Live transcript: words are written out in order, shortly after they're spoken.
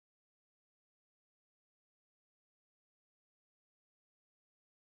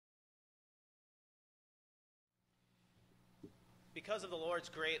Because of the Lord's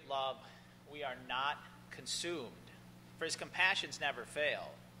great love, we are not consumed, for his compassions never fail.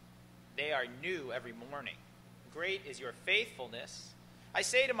 They are new every morning. Great is your faithfulness. I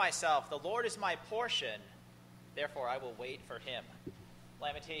say to myself, the Lord is my portion, therefore I will wait for him.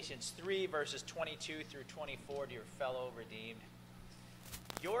 Lamentations 3, verses 22 through 24, to your fellow redeemed.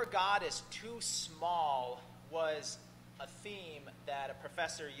 Your God is too small was a theme that a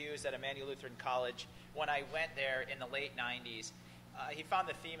professor used at Emmanuel Lutheran College when I went there in the late 90s. He found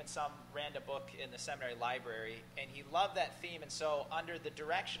the theme in some random book in the seminary library, and he loved that theme, and so under the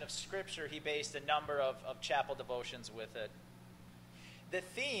direction of Scripture, he based a number of chapel devotions with it. The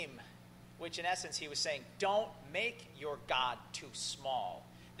theme, which in essence he was saying, don't make your God too small.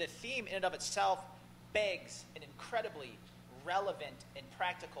 The theme in and of itself begs an incredibly relevant and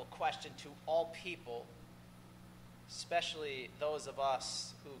practical question to all people, especially those of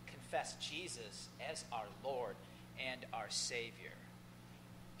us who confess Jesus as our Lord and our Savior.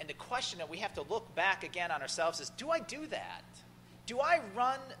 And the question that we have to look back again on ourselves is, do I do that? Do I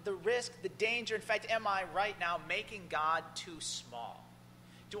run the risk, the danger? In fact, am I right now making God too small?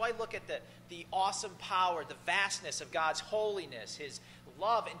 Do I look at the awesome power, the vastness of God's holiness, his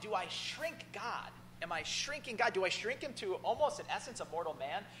love, and do I shrink God? Am I shrinking God? Do I shrink him to almost, in essence, a mortal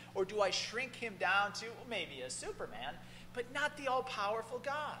man? Or do I shrink him down to maybe a Superman, but not the all-powerful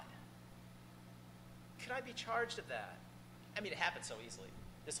God? Could I be charged of that? I mean, it happens so easily.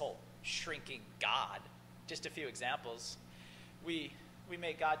 This whole shrinking God. Just a few examples. We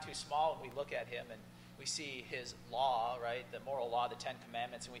make God too small and we look at him and we see his law, right? The moral law, the Ten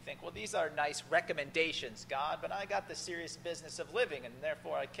Commandments, and we think, well, these are nice recommendations, God, but I got the serious business of living, and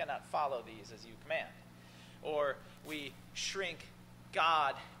therefore I cannot follow these as you command. Or we shrink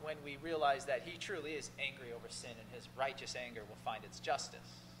God when we realize that he truly is angry over sin and his righteous anger will find its justice.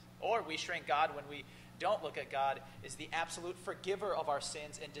 Or we shrink God when we don't look at God as the absolute forgiver of our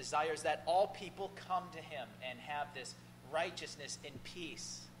sins and desires that all people come to him and have this righteousness and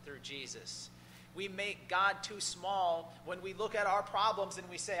peace through Jesus. We make God too small when we look at our problems and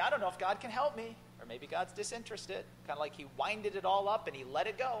we say, I don't know if God can help me. Or maybe God's disinterested. Kind of like he winded it all up and he let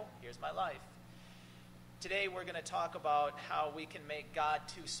it go. Here's my life. Today we're going to talk about how we can make God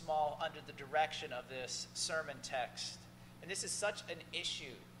too small under the direction of this sermon text. And this is such an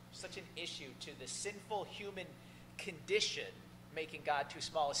issue to the sinful human condition, making God too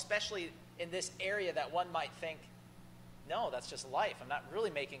small, especially in this area that one might think, no, that's just life. I'm not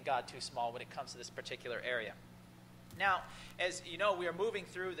really making God too small when it comes to this particular area. Now, as you know, we are moving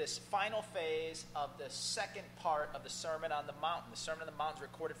through this final phase of the second part of the Sermon on the Mountain. The Sermon on the Mountain is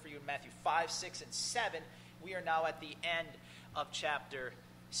recorded for you in Matthew 5, 6, and 7. We are now at the end of chapter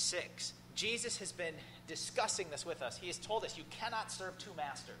 6. Jesus has been discussing this with us. He has told us you cannot serve two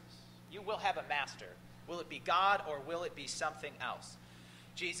masters. You will have a master. Will it be God or will it be something else?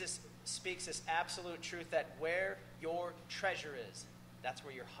 Jesus speaks this absolute truth that where your treasure is, that's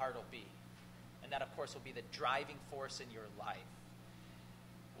where your heart will be. And that, of course, will be the driving force in your life.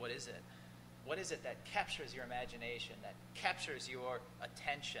 What is it? What is it that captures your imagination, that captures your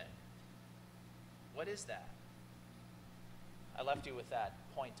attention? What is that? I left you with that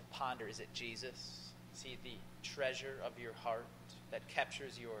point to ponder. Is it Jesus? Is he the treasure of your heart that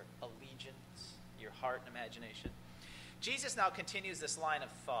captures your allegiance, your heart and imagination? Jesus now continues this line of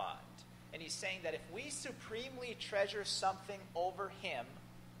thought, and he's saying that if we supremely treasure something over him,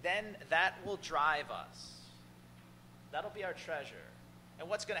 then that will drive us. That'll be our treasure. And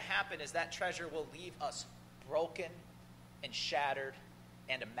what's going to happen is that treasure will leave us broken and shattered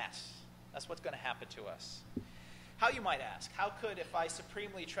and a mess. That's what's going to happen to us. How, you might ask, how could, if I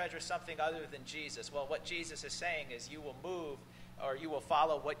supremely treasure something other than Jesus? Well, what Jesus is saying is you will move, or you will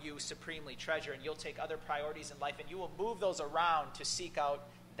follow what you supremely treasure, and you'll take other priorities in life, and you will move those around to seek out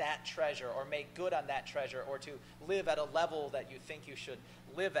that treasure, or make good on that treasure, or to live at a level that you think you should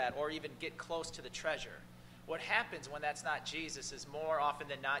live at, or even get close to the treasure. What happens when that's not Jesus is more often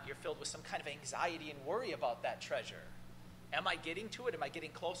than not, you're filled with some kind of anxiety and worry about that treasure. Am I getting to it? Am I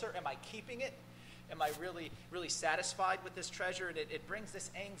getting closer? Am I keeping it? Am I really, really satisfied with this treasure? And it brings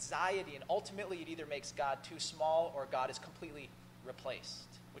this anxiety, and ultimately it either makes God too small or God is completely replaced,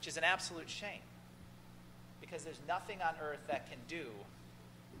 which is an absolute shame. Because there's nothing on earth that can do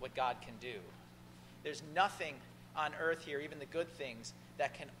what God can do. There's nothing on earth here, even the good things,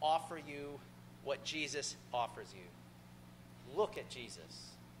 that can offer you what Jesus offers you. Look at Jesus.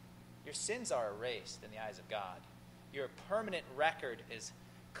 Your sins are erased in the eyes of God. Your permanent record is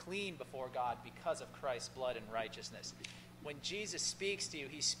clean before God because of Christ's blood and righteousness. When Jesus speaks to you,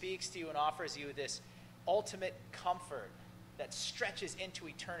 he speaks to you and offers you this ultimate comfort that stretches into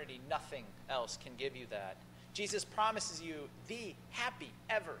eternity. Nothing else can give you that. Jesus promises you the happy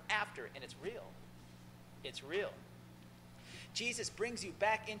ever after, and it's real. It's real. Jesus brings you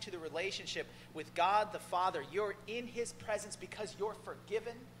back into the relationship with God the Father. You're in his presence because you're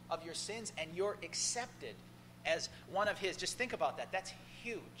forgiven of your sins and you're accepted as one of his. Just think about that. That's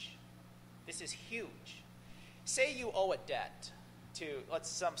huge. This is huge. Say you owe a debt to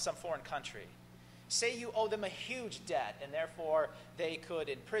some foreign country. Say you owe them a huge debt, and therefore they could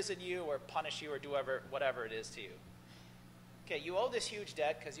imprison you or punish you or do whatever it is to you. Okay, you owe this huge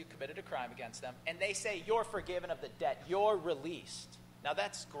debt because you committed a crime against them, and they say you're forgiven of the debt. You're released. Now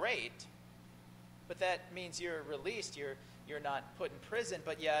that's great, but that means you're released. You're not put in prison,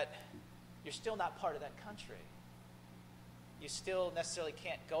 but yet you're still not part of that country. You still necessarily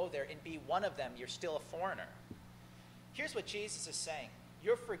can't go there and be one of them. You're still a foreigner. Here's what Jesus is saying.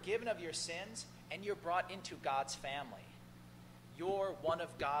 You're forgiven of your sins, and you're brought into God's family. You're one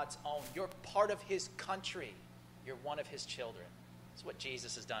of God's own. You're part of his country. You're one of his children. That's what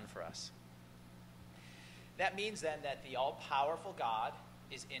Jesus has done for us. That means then that the all-powerful God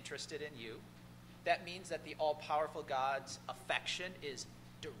is interested in you. That means that the all-powerful God's affection is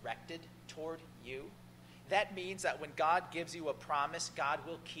directed toward you. That means that when God gives you a promise, God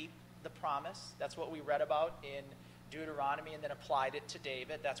will keep the promise. That's what we read about in Deuteronomy and then applied it to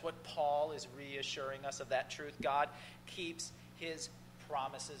David. That's what Paul is reassuring us of that truth. God keeps his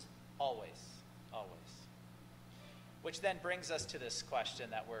promises always, always. Which then brings us to this question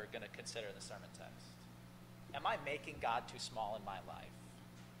that we're going to consider in the sermon text. Am I making God too small in my life?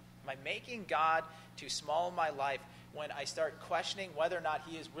 Am I making God too small in my life when I start questioning whether or not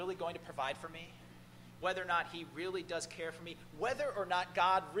he is really going to provide for me? Whether or not he really does care for me, whether or not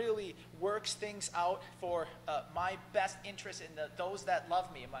God really works things out for my best interest in those that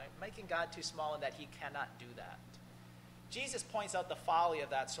love me. Am I making God too small in that he cannot do that? Jesus points out the folly of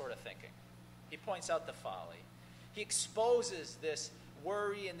that sort of thinking. He points out the folly. He exposes this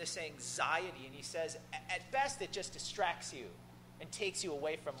worry and this anxiety, and he says, at best, it just distracts you and takes you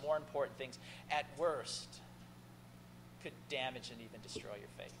away from more important things. At worst, could damage and even destroy your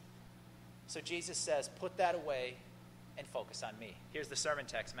faith. So Jesus says, put that away and focus on me. Here's the sermon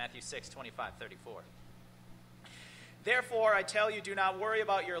text, Matthew 6, 25, 34. Therefore, I tell you, do not worry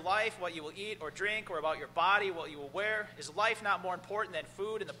about your life, what you will eat or drink, or about your body, what you will wear. Is life not more important than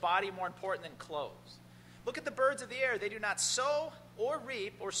food, and the body more important than clothes? Look at the birds of the air. They do not sow or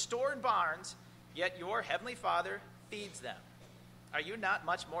reap or store in barns, yet your heavenly Father feeds them. Are you not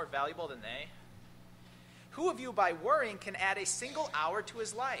much more valuable than they? Who of you, by worrying, can add a single hour to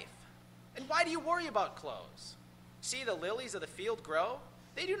his life? And why do you worry about clothes? See the lilies of the field grow?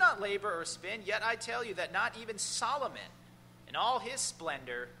 They do not labor or spin, yet I tell you that not even Solomon, in all his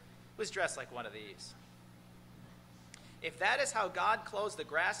splendor, was dressed like one of these. If that is how God clothes the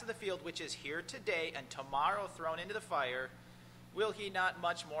grass of the field, which is here today and tomorrow thrown into the fire, will he not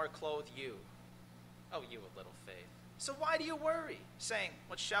much more clothe you? Oh, you of little faith. So why do you worry, saying,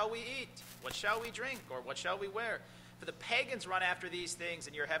 what shall we eat? What shall we drink? Or what shall we wear? For the pagans run after these things,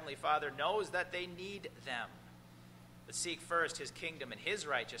 and your heavenly Father knows that they need them. But seek first his kingdom and his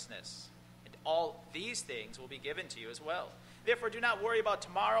righteousness, and all these things will be given to you as well. Therefore do not worry about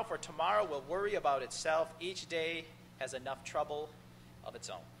tomorrow, for tomorrow will worry about itself. Each day has enough trouble of its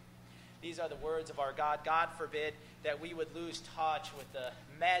own. These are the words of our God. God forbid that we would lose touch with the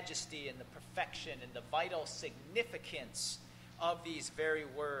majesty and the perfection and the vital significance of these very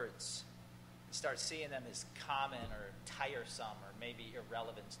words. Start seeing them as common or tiresome or maybe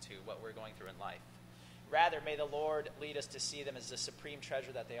irrelevant to what we're going through in life. Rather, may the Lord lead us to see them as the supreme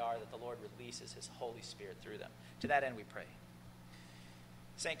treasure that they are, that the Lord releases his Holy Spirit through them. To that end we pray.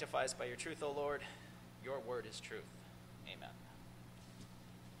 Sanctify us by your truth, O Lord. Your word is truth. Amen.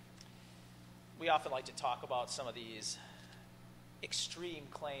 We often like to talk about some of these extreme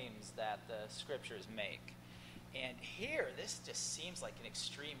claims that the scriptures make. And here, this just seems like an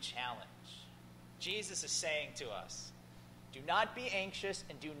extreme challenge. Jesus is saying to us, do not be anxious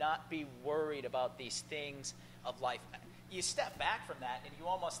and do not be worried about these things of life. You step back from that and you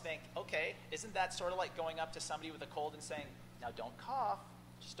almost think, okay, isn't that sort of like going up to somebody with a cold and saying, now don't cough,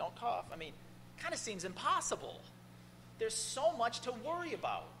 just don't cough. I mean, it kind of seems impossible. There's so much to worry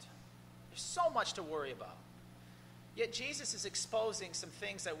about. There's so much to worry about. Yet Jesus is exposing some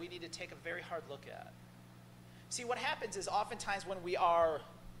things that we need to take a very hard look at. See, what happens is oftentimes when we are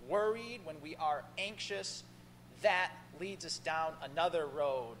worried, when we are anxious, that leads us down another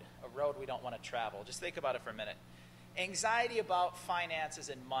road, a road we don't want to travel. Just think about it for a minute. Anxiety about finances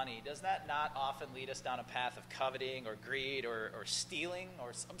and money, does that not often lead us down a path of coveting or greed or stealing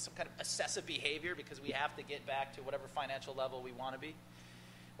or some kind of excessive behavior because we have to get back to whatever financial level we want to be?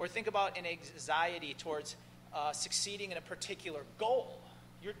 Or think about an anxiety towards succeeding in a particular goal.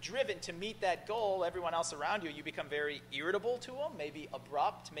 You're driven to meet that goal. Everyone else around you, you become very irritable to them, maybe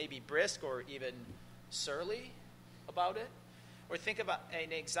abrupt, maybe brisk, or even surly about it. Or think about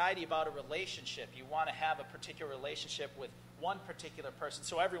an anxiety about a relationship. You want to have a particular relationship with one particular person,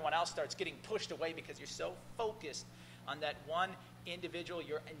 so everyone else starts getting pushed away because you're so focused on that one individual.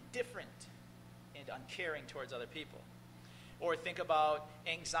 You're indifferent and uncaring towards other people. Or think about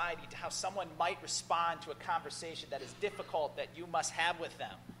anxiety to how someone might respond to a conversation that is difficult that you must have with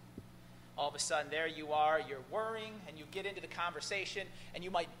them. All of a sudden, there you are, you're worrying, and you get into the conversation, and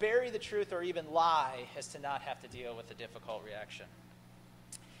you might bury the truth or even lie as to not have to deal with a difficult reaction.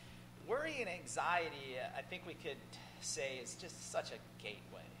 Worry and anxiety, I think we could say, is just such a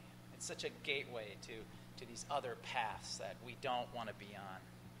gateway. It's such a gateway to these other paths that we don't want to be on.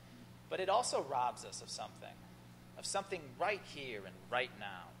 But it also robs us of something right here and right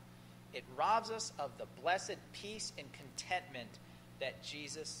now. It robs us of the blessed peace and contentment that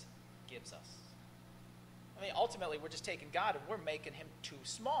Jesus gives us. I mean, ultimately, we're just taking God and we're making him too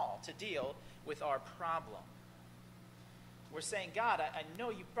small to deal with our problem. We're saying, God, I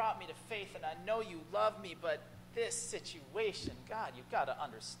know you brought me to faith and I know you love me, but this situation, God, you've got to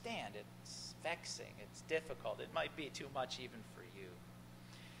understand, it's vexing, it's difficult, it might be too much even for you.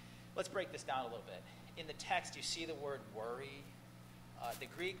 Let's break this down a little bit. In the text, you see the word worry. The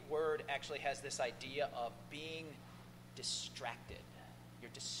Greek word actually has this idea of being distracted.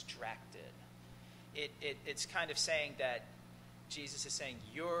 You're distracted. It's kind of saying that Jesus is saying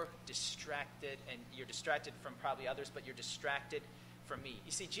you're distracted, and you're distracted from probably others, but you're distracted from me.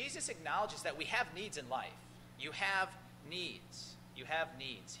 You see, Jesus acknowledges that we have needs in life. You have needs. You have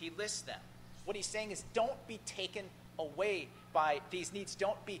needs. He lists them. What he's saying is don't be taken away by these needs.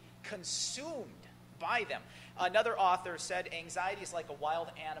 Don't be consumed by them. Another author said anxiety is like a wild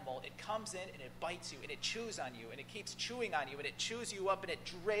animal. It comes in and it bites you and it chews on you and it keeps chewing on you and it chews you up and it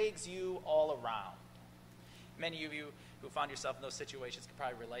drags you all around. Many of you who found yourself in those situations can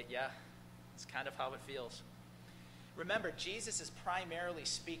probably relate. Yeah, it's kind of how it feels. Remember, Jesus is primarily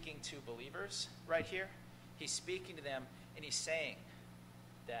speaking to believers right here. He's speaking to them and he's saying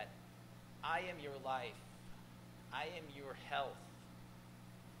that I am your life. I am your health.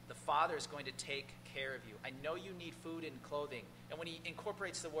 The Father is going to take care of you. I know you need food and clothing. And when he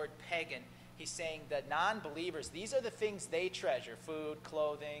incorporates the word pagan, he's saying that non-believers, these are the things they treasure: food,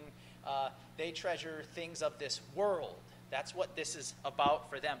 clothing. They treasure things of this world. That's what this is about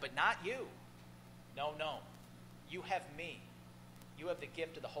for them, but not you. No. You have me. You have the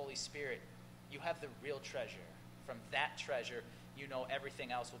gift of the Holy Spirit. You have the real treasure. From that treasure, you know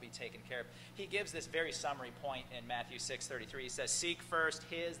everything else will be taken care of. He gives this very summary point in Matthew 6:33. He says, seek first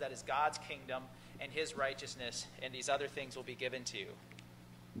his, that is God's kingdom, and his righteousness, and these other things will be given to you.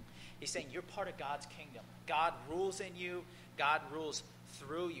 He's saying you're part of God's kingdom. God rules in you. God rules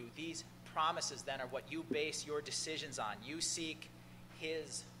through you. These promises then are what you base your decisions on. You seek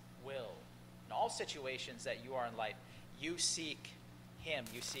his will. In all situations that you are in life, you seek him.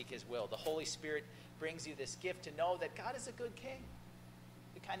 You seek his will. The Holy Spirit brings you this gift to know that God is a good king.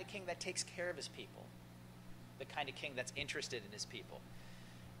 The kind of king that takes care of his people. The kind of king that's interested in his people.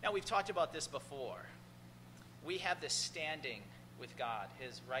 Now, we've talked about this before. We have this standing with God.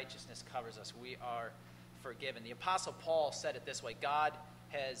 His righteousness covers us. We are forgiven. The Apostle Paul said it this way: God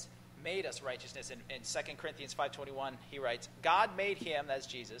has made us righteousness. In 2 Corinthians 5:21, he writes, God made him, that's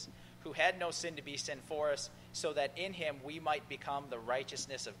Jesus, who had no sin to be sin for us, so that in him we might become the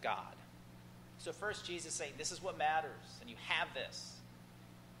righteousness of God. So first, Jesus is saying, this is what matters, and you have this.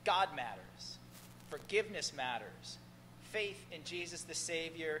 God matters. Forgiveness matters. Faith in Jesus the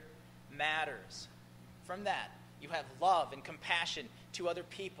Savior matters. From that, you have love and compassion to other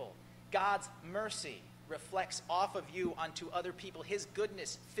people. God's mercy reflects off of you onto other people. His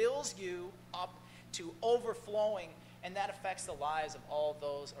goodness fills you up to overflowing, and that affects the lives of all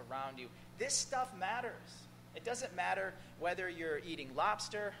those around you. This stuff matters. It doesn't matter whether you're eating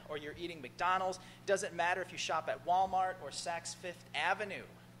lobster or you're eating McDonald's. It doesn't matter if you shop at Walmart or Saks Fifth Avenue.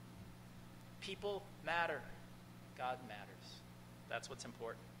 People matter. God matters. That's what's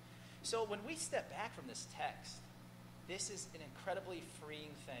important. So when we step back from this text, this is an incredibly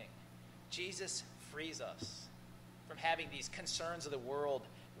freeing thing. Jesus frees us from having these concerns of the world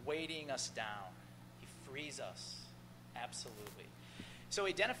weighting us down. He frees us. Absolutely. So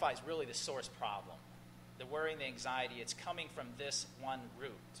he identifies really the source problem. The worry and the anxiety, it's coming from this one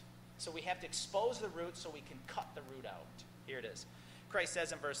root. So we have to expose the root so we can cut the root out. Here it is. Christ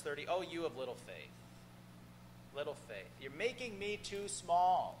says in verse 30, oh, you of little faith. Little faith. You're making me too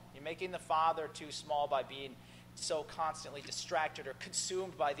small. You're making the Father too small by being so constantly distracted or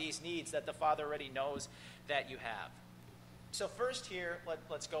consumed by these needs that the Father already knows that you have. So first here,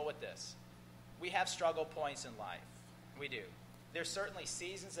 let's go with this. We have struggle points in life. We do. There's certainly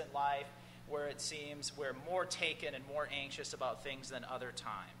seasons in life where it seems we're more taken and more anxious about things than other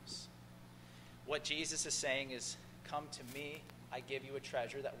times. What Jesus is saying is, come to me, I give you a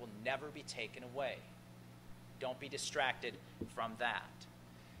treasure that will never be taken away. Don't be distracted from that.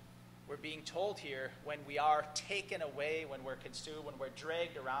 We're being told here, when we are taken away, when we're consumed, when we're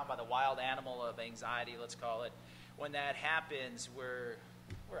dragged around by the wild animal of anxiety, let's call it, when that happens, we're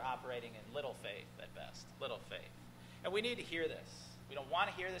operating in little faith at best, little faith. And we need to hear this. We don't want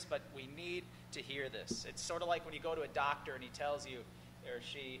to hear this, but we need to hear this. It's sort of like when you go to a doctor and he tells you, or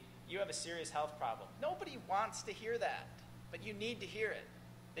she, you have a serious health problem. Nobody wants to hear that, but you need to hear it.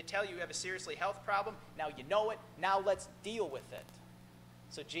 They tell you you have a serious health problem. Now you know it. Now let's deal with it.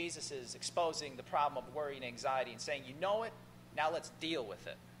 So Jesus is exposing the problem of worry and anxiety and saying, you know it. Now let's deal with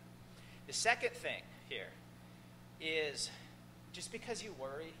it. The second thing here is, just because you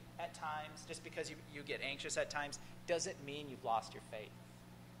worry at times, just because you get anxious at times, doesn't mean you've lost your faith.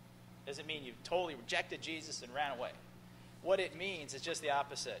 Doesn't mean you've totally rejected Jesus and ran away. What it means is just the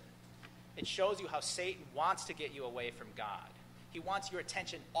opposite. It shows you how Satan wants to get you away from God. He wants your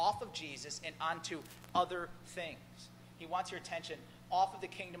attention off of Jesus and onto other things. He wants your attention off of the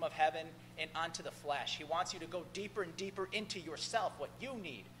kingdom of heaven and onto the flesh. He wants you to go deeper and deeper into yourself, what you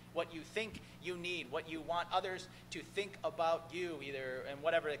need, what you think you need, what you want others to think about you, either, and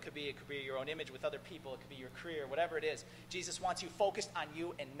whatever it could be your own image with other people, it could be your career, whatever it is. Jesus wants you focused on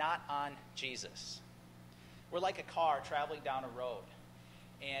you and not on Jesus. We're like a car traveling down a road,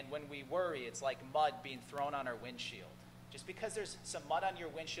 and when we worry, it's like mud being thrown on our windshield. Just because there's some mud on your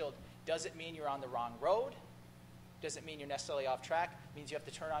windshield doesn't mean you're on the wrong road, doesn't mean you're necessarily off track. It means you have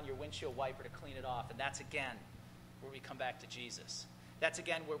to turn on your windshield wiper to clean it off, and that's again where we come back to Jesus. That's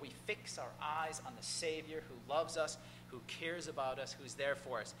again where we fix our eyes on the Savior who loves us, who cares about us, who's there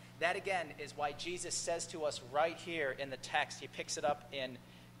for us. That again is why Jesus says to us right here in the text, he picks it up in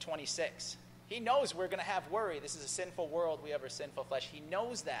 26. He knows we're going to have worry. This is a sinful world. We have our sinful flesh. He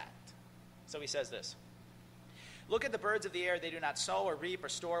knows that. So he says this. Look at the birds of the air. They do not sow or reap or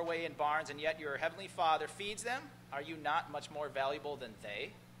store away in barns, and yet your heavenly Father feeds them. Are you not much more valuable than they?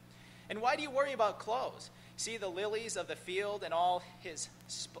 And why do you worry about clothes? See the lilies of the field and all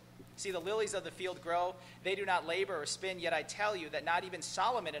see the lilies of the field grow. They do not labor or spin, yet I tell you that not even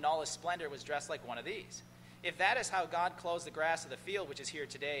Solomon in all his splendor was dressed like one of these. If that is how God clothes the grass of the field, which is here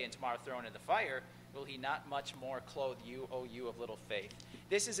today and tomorrow thrown in the fire, will he not much more clothe you, O you of little faith?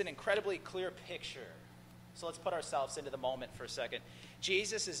 This is an incredibly clear picture. So let's put ourselves into the moment for a second.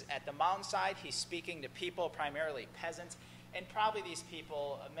 Jesus is at the mountainside. He's speaking to people, primarily peasants. And probably these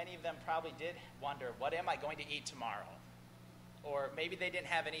people, many of them probably did wonder, what am I going to eat tomorrow? Or maybe they didn't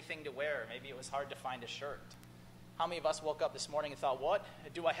have anything to wear. Maybe it was hard to find a shirt. How many of us woke up this morning and thought, what?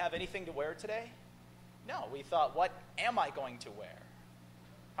 Do I have anything to wear today? No, we thought, what am I going to wear?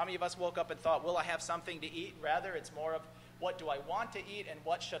 How many of us woke up and thought, will I have something to eat? Rather, it's more of, what do I want to eat and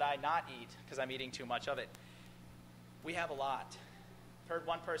what should I not eat because I'm eating too much of it? We have a lot. I've heard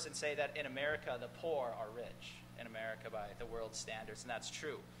one person say that in America, the poor are rich. In America by the world's standards, and that's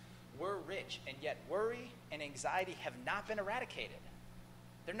true. We're rich, and yet worry and anxiety have not been eradicated.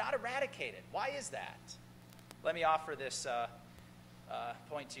 They're not eradicated. Why is that? Let me offer this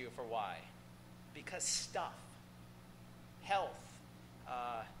point to you for why. Because stuff, health,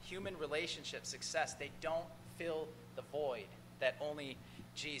 human relationship, success, they don't fill the void that only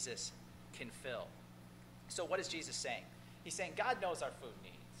Jesus can fill. So what is Jesus saying? He's saying God knows our food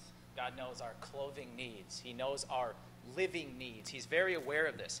needs. God knows our clothing needs. He knows our living needs. He's very aware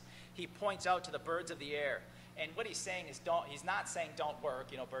of this. He points out to the birds of the air. And what he's saying is he's not saying don't work.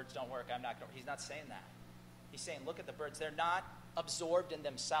 Birds don't work. He's not saying that. He's saying look at the birds. They're not absorbed in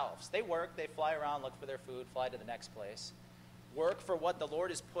themselves. They work. They fly around, look for their food, fly to the next place. Work for what the Lord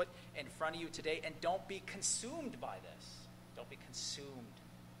has put in front of you today, and don't be consumed by this. Don't be consumed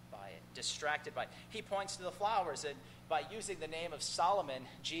by it, distracted by it. He points to the flowers, and by using the name of Solomon,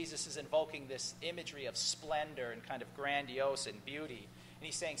 Jesus is invoking this imagery of splendor and kind of grandiose and beauty. And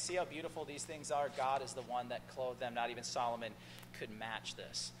he's saying, see how beautiful these things are? God is the one that clothed them. Not even Solomon could match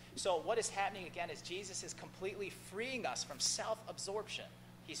this. So what is happening again is Jesus is completely freeing us from self-absorption.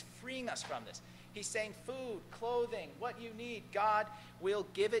 He's freeing us from this. He's saying food, clothing, what you need, God will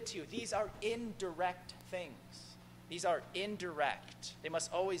give it to you. These are indirect things. These are indirect. They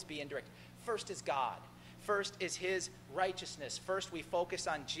must always be indirect. First is God. First is his righteousness. First we focus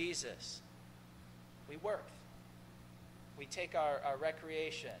on Jesus. We work. We take our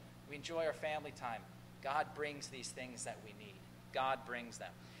recreation. We enjoy our family time. God brings these things that we need. God brings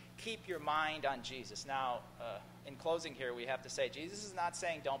them. Keep your mind on Jesus. Now, in closing here, we have to say, Jesus is not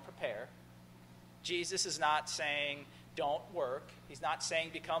saying don't prepare. Jesus is not saying don't work. He's not saying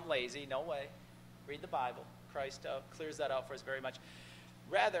become lazy. No way. Read the Bible. Christ clears that out for us very much.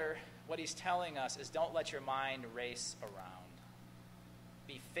 Rather, what he's telling us is don't let your mind race around.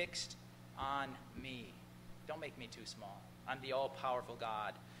 Be fixed on me. Don't make me too small. I'm the all-powerful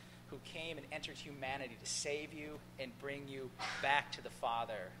God who came and entered humanity to save you and bring you back to the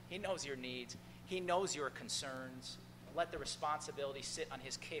Father. He knows your needs. He knows your concerns. Let the responsibility sit on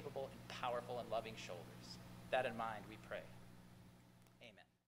his capable and powerful and loving shoulders. With that in mind, we pray.